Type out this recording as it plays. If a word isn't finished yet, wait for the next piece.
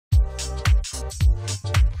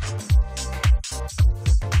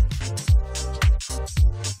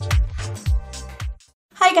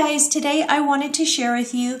Hi guys, today I wanted to share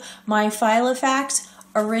with you my FiloFax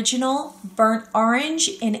original burnt orange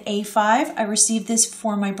in A5. I received this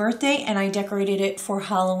for my birthday and I decorated it for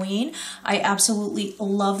Halloween. I absolutely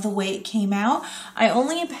love the way it came out. I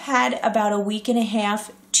only had about a week and a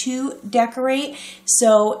half to decorate.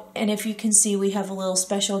 So, and if you can see, we have a little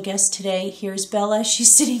special guest today. Here's Bella.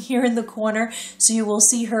 She's sitting here in the corner, so you will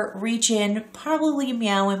see her reach in, probably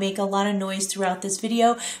meow and make a lot of noise throughout this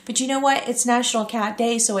video. But you know what? It's National Cat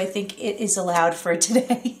Day, so I think it is allowed for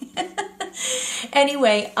today.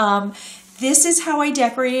 Anyway, this is how I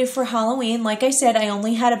decorated for Halloween. Like I said, I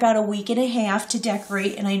only had about a week and a half to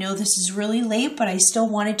decorate, and I know this is really late, but I still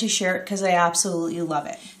wanted to share it because I absolutely love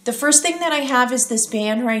it. The first thing that I have is this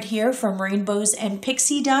band right here from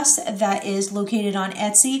RainbowsandPixieDust that is located on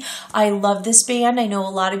Etsy. I love this band. I know a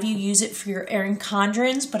lot of you use it for your Erin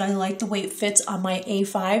Condrens, but I like the way it fits on my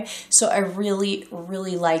A5, so I really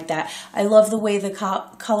like that. I love the way the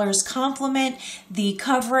colors complement the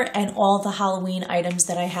cover and all the Halloween items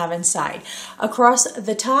that I have inside. Across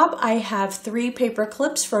the top, I have 3 paper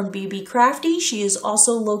clips from BBCrafty. She is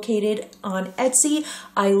also located on Etsy.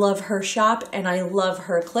 I love her shop and I love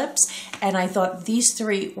her clips, and I thought these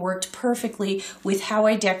 3 worked perfectly with how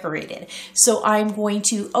I decorated. So I'm going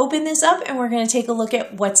to open this up and we're going to take a look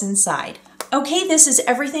at what's inside. Okay, this is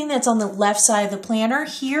everything that's on the left side of the planner.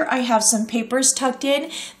 Here I have some papers tucked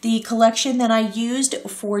in. The collection that I used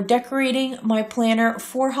for decorating my planner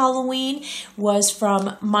for Halloween was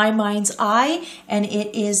from My Mind's Eye, and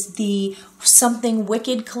it is the Something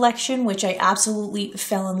Wicked collection, which I absolutely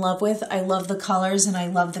fell in love with. I love the colors and I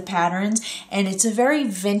love the patterns, and it's a very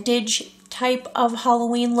vintage type of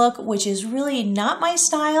Halloween look, which is really not my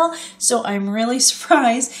style, so I'm really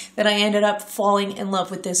surprised that I ended up falling in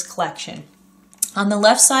love with this collection. On the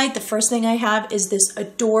left side, the first thing I have is this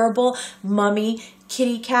adorable mummy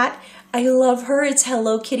kitty cat. I love her. It's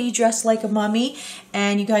Hello Kitty dressed like a mummy,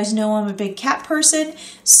 and you guys know I'm a big cat person,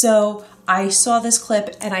 so I saw this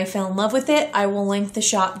clip and I fell in love with it. I will link the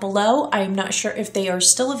shop below. I'm not sure if they are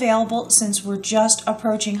still available since we're just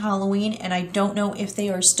approaching Halloween, and I don't know if they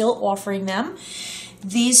are still offering them.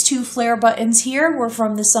 These 2 flare buttons here were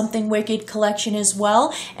from the Something Wicked collection as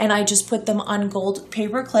well, and I just put them on gold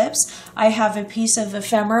paper clips. I have a piece of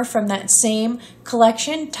ephemera from that same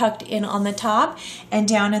collection tucked in on the top, and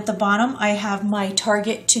down at the bottom I have my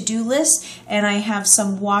Target to-do list, and I have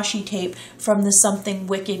some washi tape from the Something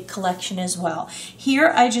Wicked collection as well.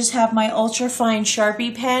 Here I just have my ultra fine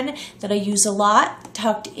Sharpie pen that I use a lot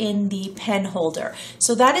tucked in the pen holder.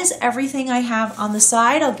 So that is everything I have on the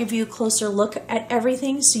side. I'll give you a closer look at everything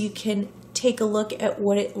so you can take a look at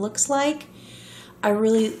what it looks like. I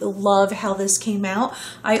really love how this came out.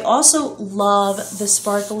 I also love the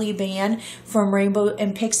sparkly band from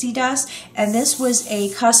RainbowsandPixieDust, and this was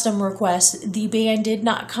a custom request. The band did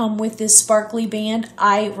not come with this sparkly band.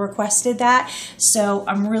 I requested that, so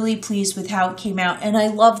I'm really pleased with how it came out, and I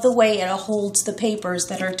love the way it holds the papers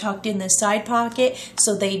that are tucked in the side pocket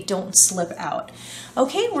so they don't slip out.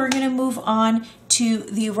 Okay, we're going to move on to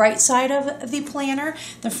the right side of the planner.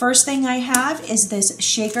 The first thing I have is this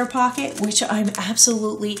shaker pocket, which I'm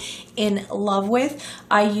absolutely in love with.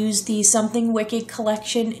 I used the Something Wicked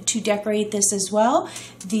collection to decorate this as well.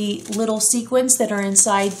 The little sequins that are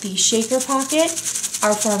inside the shaker pocket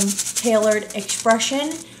are from Tailored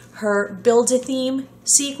Expression, her Build-A-Theme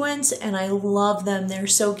sequins, and I love them. They're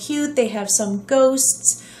so cute. They have some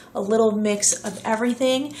ghosts, a little mix of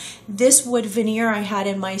everything. This wood veneer I had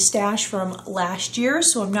in my stash from last year,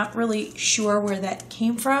 so I'm not really sure where that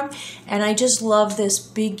came from. And I just love this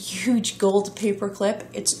big, huge gold paper clip.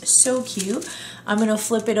 It's so cute. I'm going to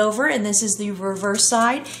flip it over, and this is the reverse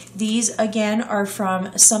side. These, again, are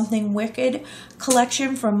from Something Wicked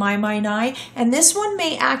collection from My Mind's Eye, and this one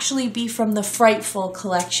may actually be from the Frightful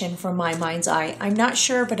collection from My Mind's Eye. I'm not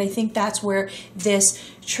sure, but I think that's where this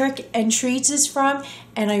Trick and Treats is from,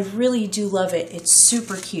 and I really do love it. It's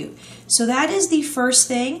super cute. So that is the first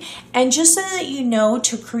thing, and just so that you know,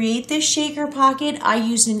 to create this shaker pocket, I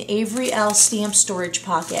used an Avery Elle stamp storage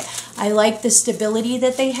pocket. I like the stability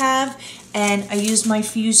that they have, and I used my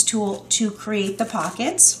fuse tool to create the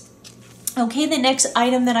pockets. Okay, the next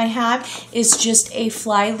item that I have is just a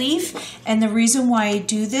fly leaf, and the reason why I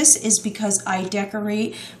do this is because I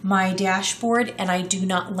decorate my dashboard and I do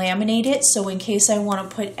not laminate it, so in case I want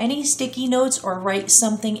to put any sticky notes or write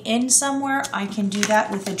something in somewhere, I can do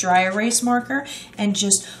that with a dry erase marker and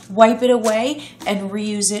just wipe it away and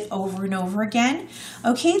reuse it over and over again.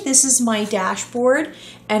 Okay, this is my dashboard,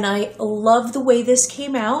 and I love the way this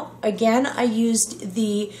came out. Again, I used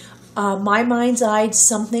the My Mind's Eye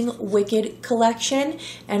Something Wicked collection,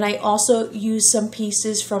 and I also used some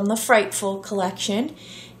pieces from the Frightful collection.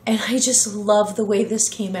 And I just love the way this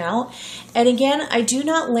came out. And again, I do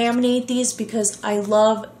not laminate these because I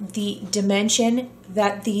love the dimension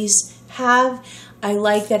that these have. I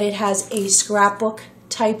like that it has a scrapbook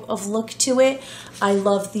type of look to it. I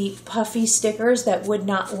love the puffy stickers that would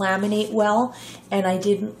not laminate well, and I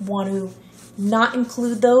didn't want to not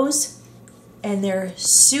include those. And they're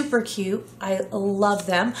super cute. I love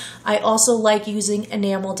them. I also like using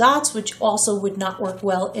enamel dots, which also would not work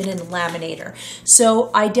well in a laminator.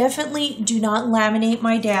 So I definitely do not laminate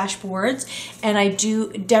my dashboards, and I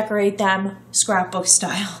do decorate them scrapbook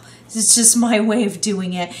style. It's just my way of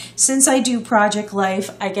doing it. Since I do project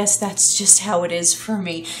life, I guess that's just how it is for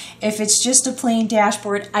me. If it's just a plain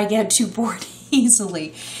dashboard, I get too bored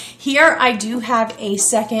easily. Here I do have a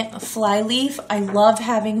second fly leaf. I love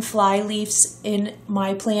having fly leaves in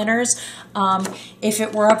my planners. If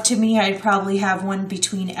it were up to me, I'd probably have one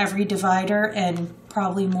between every divider and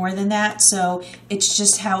probably more than that. So it's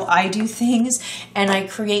just how I do things, and I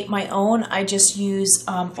create my own. I just use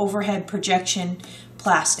overhead projection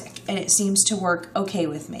plastic, and it seems to work okay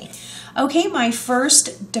with me. Okay, my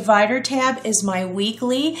first divider tab is my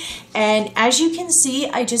weekly, and as you can see,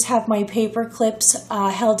 I just have my paper clips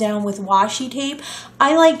held down with washi tape.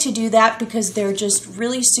 I like to do that because they're just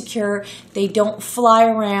really secure. They don't fly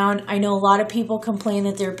around. I know a lot of people complain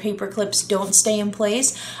that their paper clips don't stay in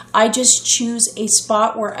place. I just choose a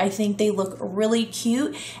spot where I think they look really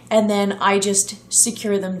cute, and then I just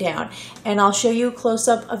secure them down. And I'll show you a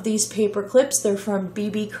close-up of these paper clips. They're from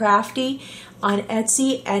BBCrafty on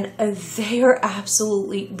Etsy, and they are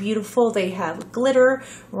absolutely beautiful. They have glitter,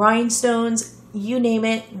 rhinestones, you name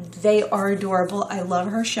it. They are adorable. I love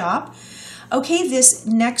her shop. Okay, this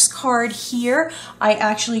next card here, I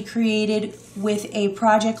actually created with a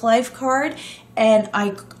Project Life card, and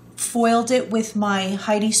I foiled it with my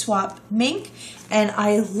Heidi Swap Mink, and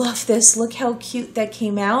I love this. Look how cute that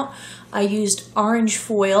came out. I used orange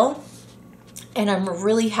foil, and I'm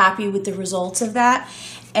really happy with the results of that.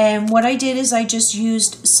 And what I did is I just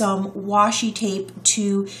used some washi tape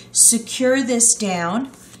to secure this down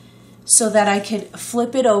so that I could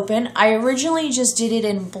flip it open. I originally just did it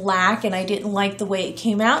in black, and I didn't like the way it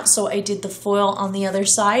came out, so I did the foil on the other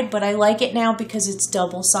side, but I like it now because it's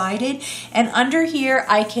double-sided. And under here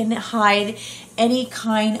I can hide any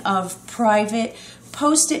kind of private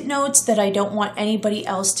Post-it notes that I don't want anybody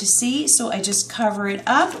else to see, so I just cover it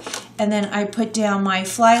up, and then I put down my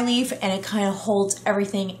fly leaf, and it kind of holds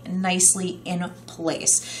everything nicely in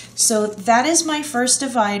place. So that is my first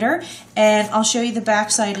divider, and I'll show you the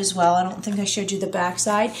back side as well. I don't think I showed you the back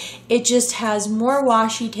side. It just has more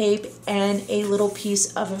washi tape and a little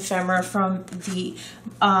piece of ephemera from the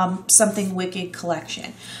Something Wicked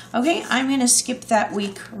collection. Okay, I'm going to skip that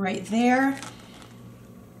week right there.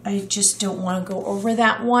 I just don't want to go over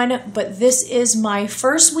that one, but this is my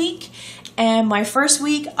first week, and my first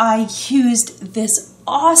week I used this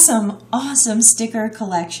awesome sticker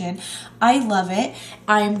collection. I love it.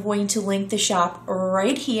 I'm going to link the shop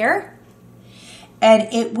right here,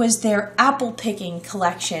 and it was their apple picking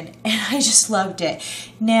collection, and I just loved it.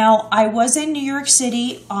 Now, I was in New York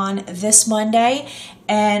City on this Monday,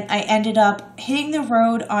 and I ended up hitting the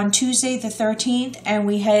road on Tuesday the 13th, and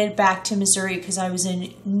we headed back to Missouri because I was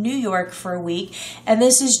in New York for a week. And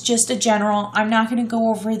this is just a general. I'm not going to go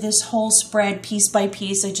over this whole spread piece by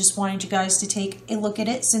piece. I just wanted you guys to take a look at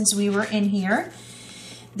it since we were in here.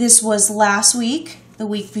 This was last week, the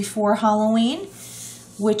week before Halloween,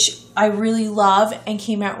 which I really love and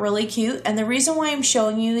came out really cute. And the reason why I'm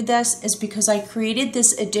showing you this is because I created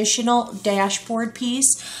this additional dashboard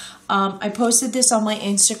piece. I posted this on my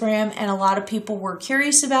Instagram, and a lot of people were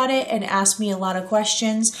curious about it and asked me a lot of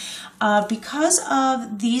questions. Because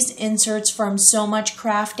of these inserts from So Much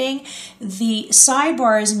Crafting, the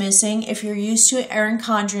sidebar is missing. If you're used to Erin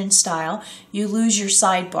Condren style, you lose your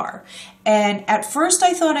sidebar. And at first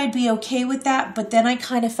I thought I'd be okay with that, but then I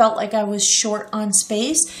kind of felt like I was short on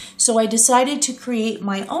space. So I decided to create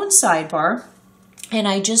my own sidebar. And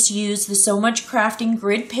I just used the So Much Crafting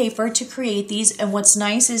grid paper to create these. And what's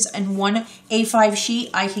nice is in one A5 sheet,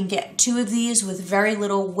 I can get 2 of these with very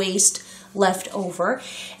little waste left over.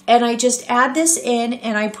 And I just add this in,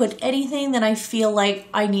 and I put anything that I feel like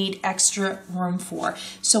I need extra room for.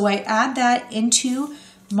 So I add that into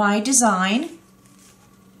my design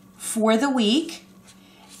for the week.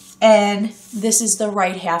 And this is the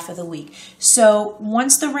right half of the week. So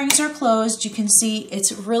once the rings are closed, you can see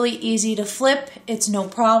it's really easy to flip. It's no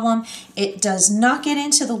problem. It does not get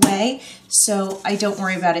into the way. so I don't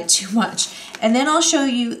worry about it too much. And then I'll show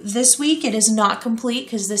you this week. It is not complete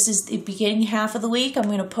because this is the beginning half of the week. I'm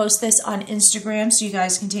going to post this on Instagram so you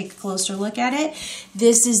guys can take a closer look at it.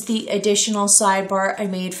 This is the additional sidebar I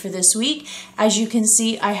made for this week. As you can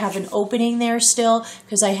see, I have an opening there still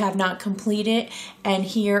because I have not completed. And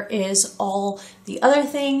here is all the other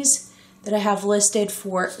things that I have listed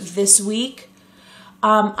for this week.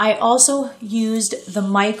 I also used the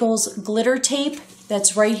Michaels glitter tape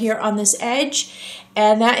that's right here on this edge,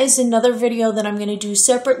 and that is another video that I'm going to do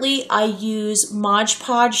separately. I use Mod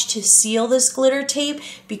Podge to seal this glitter tape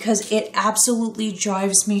because it absolutely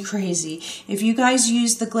drives me crazy. If you guys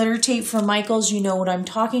use the glitter tape from Michaels, you know what I'm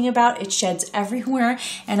talking about. It sheds everywhere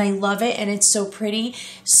and I love it and it's so pretty.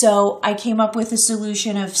 So I came up with a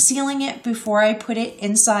solution of sealing it before I put it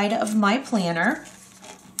inside of my planner.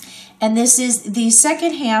 And this is the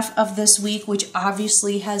second half of this week, which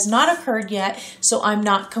obviously has not occurred yet, so I'm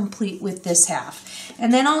not complete with this half.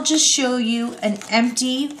 And then I'll just show you an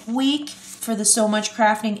empty week for the So Much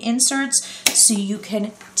Crafting inserts so you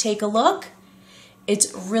can take a look.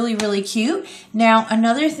 It's really, really cute. Now,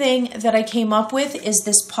 another thing that I came up with is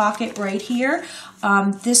this pocket right here.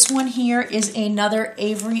 This one here is another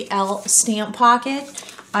Avery L stamp pocket.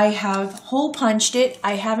 I have hole punched it.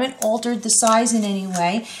 I haven't altered the size in any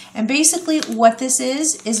way. And basically what this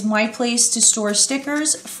is my place to store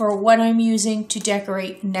stickers for what I'm using to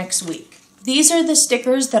decorate next week. These are the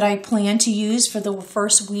stickers that I plan to use for the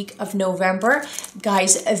first week of November.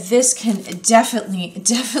 Guys, this can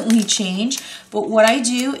definitely change. But what I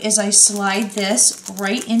do is I slide this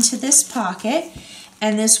right into this pocket.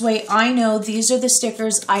 And this way I know these are the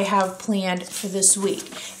stickers I have planned for this week.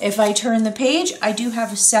 If I turn the page, I do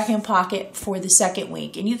have a second pocket for the second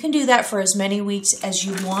week. And you can do that for as many weeks as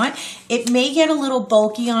you want. It may get a little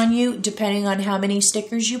bulky on you depending on how many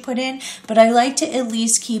stickers you put in, but I like to at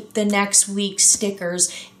least keep the next week's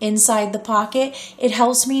stickers inside the pocket. It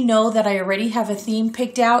helps me know that I already have a theme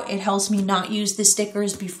picked out. It helps me not use the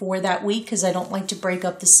stickers before that week because I don't like to break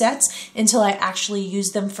up the sets until I actually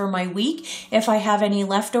use them for my week. If I have any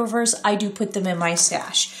leftovers, I do put them in my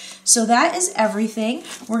stash. So that is everything.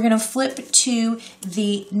 We're going to flip to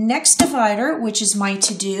the next divider, which is my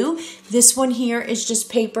to-do. This one here is just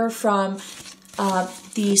paper from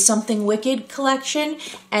the Something Wicked collection,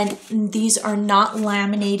 and these are not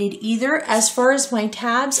laminated either. As far as my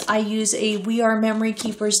tabs, I use a We Are Memory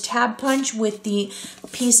Keepers tab punch with the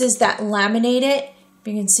pieces that laminate it.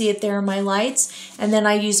 You can see it there in my lights. And then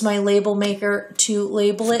I use my label maker to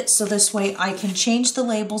label it, so this way I can change the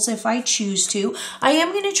labels if I choose to. I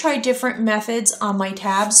am going to try different methods on my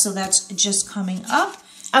tabs, so that's just coming up.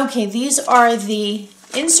 Okay, these are the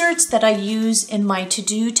inserts that I use in my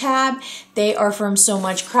to-do tab. They are from So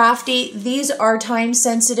Much Crafty. These are time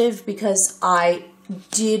sensitive because I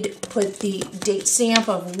did put the date stamp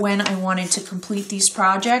of when I wanted to complete these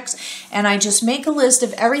projects, and I just make a list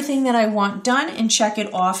of everything that I want done and check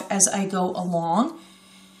it off as I go along.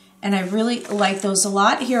 And I really like those a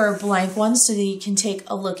lot. Here are blank ones so that you can take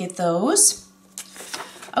a look at those.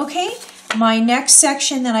 Okay, my next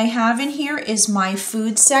section that I have in here is my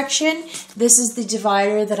food section. This is the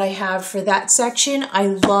divider that I have for that section. I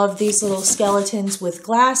love these little skeletons with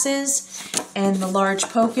glasses and the large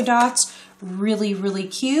polka dots. Really, really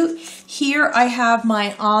cute. Here I have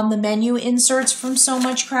my on the menu inserts from So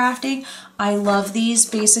Much Crafting. I love these.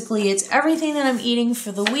 Basically, it's everything that I'm eating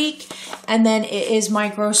for the week, and then it is my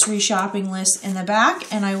grocery shopping list in the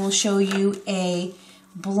back, and I will show you a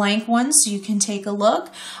blank one so you can take a look.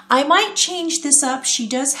 I might change this up. She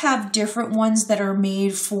does have different ones that are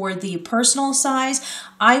made for the personal size.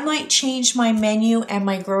 I might change my menu and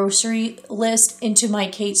my grocery list into my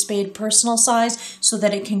Kate Spade personal size so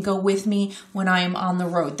that it can go with me when I am on the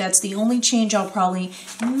road. That's the only change I'll probably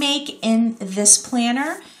make in this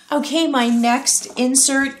planner. Okay, my next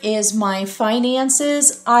insert is my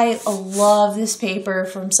finances. I love this paper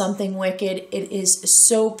from Something Wicked. It is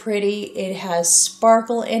so pretty. It has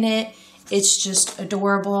sparkle in it. It's just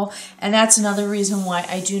adorable. And that's another reason why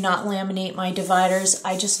I do not laminate my dividers.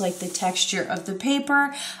 I just like the texture of the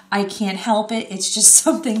paper. I can't help it. It's just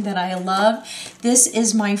something that I love. This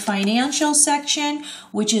is my financial section,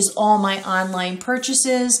 which is all my online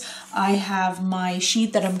purchases. I have my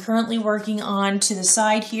sheet that I'm currently working on to the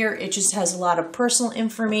side here. It just has a lot of personal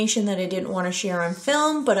information that I didn't want to share on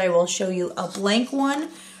film, but I will show you a blank one.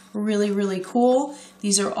 Really, really cool.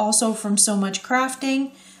 These are also from So Much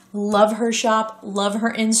Crafting. Love her shop, love her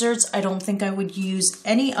inserts. I don't think I would use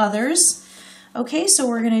any others. Okay, so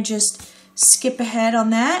we're going to just skip ahead on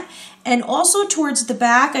that. And also towards the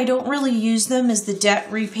back, I don't really use them as the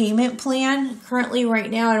debt repayment plan. Currently right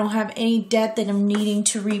now I don't have any debt that I'm needing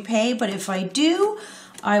to repay, but if I do,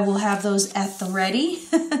 I will have those at the ready.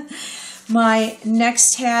 My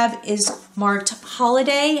next tab is marked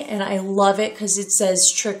holiday, and I love it because it says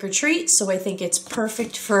trick or treat, so I think it's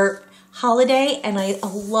perfect for holiday. And I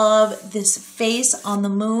love this face on the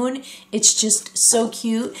moon. It's just so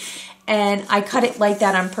cute. And I cut it like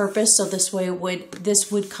that on purpose, so this way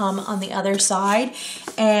this would come on the other side.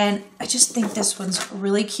 And I just think this one's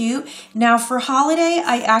really cute. Now for holiday,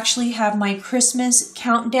 I actually have my Christmas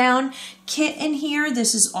countdown kit in here.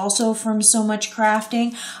 This is also from So Much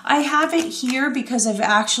Crafting. I have it here because I've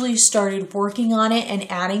actually started working on it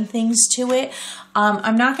and adding things to it.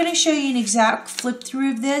 I'm not going to show you an exact flip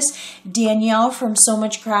through of this. Danielle from So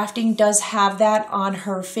Much Crafting does have that on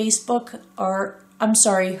her Facebook, or I'm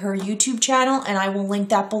sorry, her YouTube channel, and I will link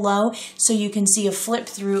that below so you can see a flip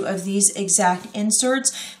through of these exact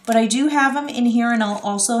inserts. But I do have them in here, and I'll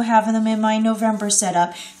also have them in my November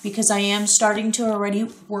setup because I am starting to already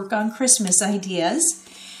work on Christmas ideas.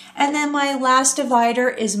 And then my last divider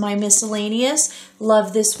is my miscellaneous.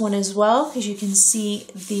 Love this one as well because you can see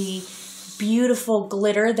the beautiful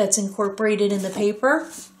glitter that's incorporated in the paper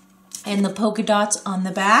and the polka dots on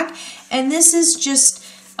the back. And this is just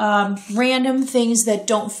random things that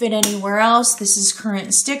don't fit anywhere else. This is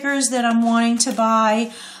current stickers that I'm wanting to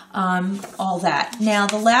buy, all that. Now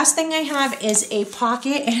the last thing I have is a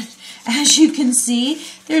pocket, and as you can see,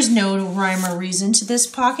 there's no rhyme or reason to this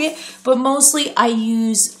pocket, but mostly I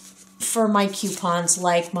use for my coupons,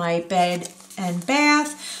 like my Bed and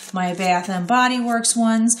Bath, my Bath and Body Works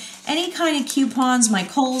ones, any kind of coupons, my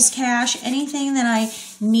Kohl's Cash, anything that I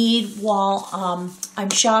need while I'm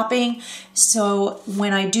shopping. So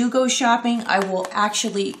when I do go shopping, I will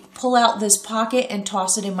actually pull out this pocket and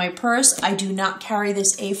toss it in my purse. I do not carry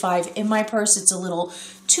this A5 in my purse. It's a little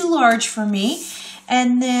too large for me.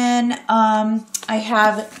 And then I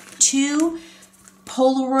have two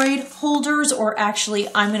Polaroid holders, or actually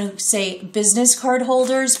I'm going to say business card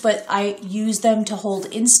holders, but I use them to hold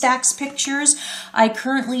Instax pictures. I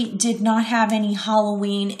currently did not have any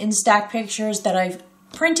Halloween Instax pictures that I've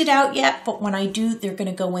printed out yet, but when I do, they're going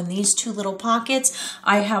to go in these two little pockets.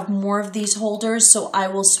 I have more of these holders, so I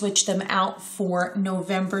will switch them out for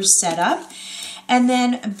November's setup. And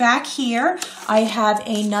then back here, I have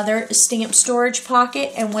another stamp storage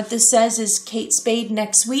pocket, and what this says is Kate Spade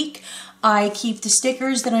next week. I keep the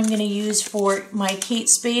stickers that I'm going to use for my Kate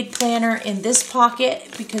Spade planner in this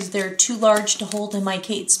pocket because they're too large to hold in my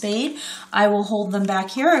Kate Spade. I will hold them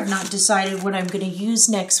back here. I've not decided what I'm going to use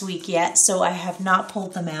next week yet, so I have not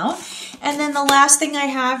pulled them out. And then the last thing I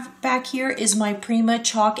have back here is my Prima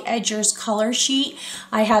Chalk Edgers color sheet.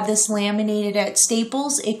 I had this laminated at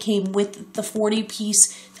Staples. It came with the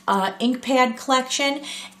 40-piece ink pad collection,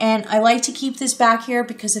 and I like to keep this back here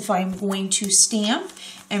because if I'm going to stamp,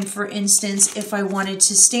 and for instance, if I wanted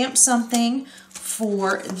to stamp something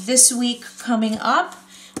for this week coming up,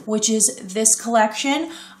 which is this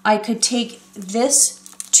collection, I could take this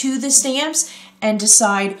to the stamps and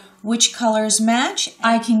decide which colors match.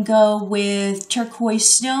 I can go with turquoise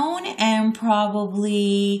stone and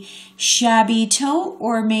probably shabby taupe,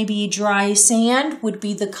 or maybe dry sand would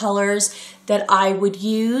be the colors that I would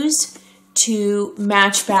use to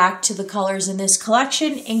match back to the colors in this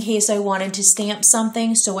collection in case I wanted to stamp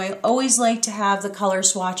something. So I always like to have the color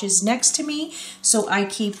swatches next to me, so I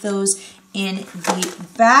keep those in the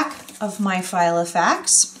back of my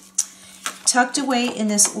FiloFax, tucked away in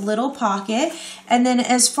this little pocket. And then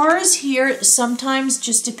as far as here, sometimes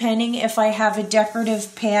just depending if I have a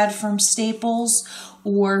decorative pad from Staples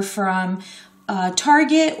or from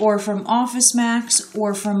Target or from Office Max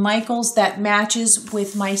or from Michael's that matches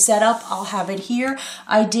with my setup, I'll have it here.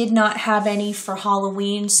 I did not have any for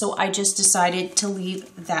Halloween, so I just decided to leave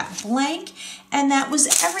that blank. And that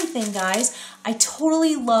was everything, guys. I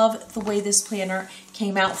totally love the way this planner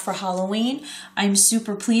came out for Halloween. I'm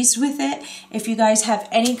super pleased with it. If you guys have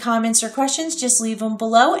any comments or questions, just leave them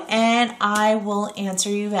below and I will answer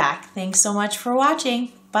you back. Thanks so much for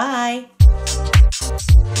watching. Bye.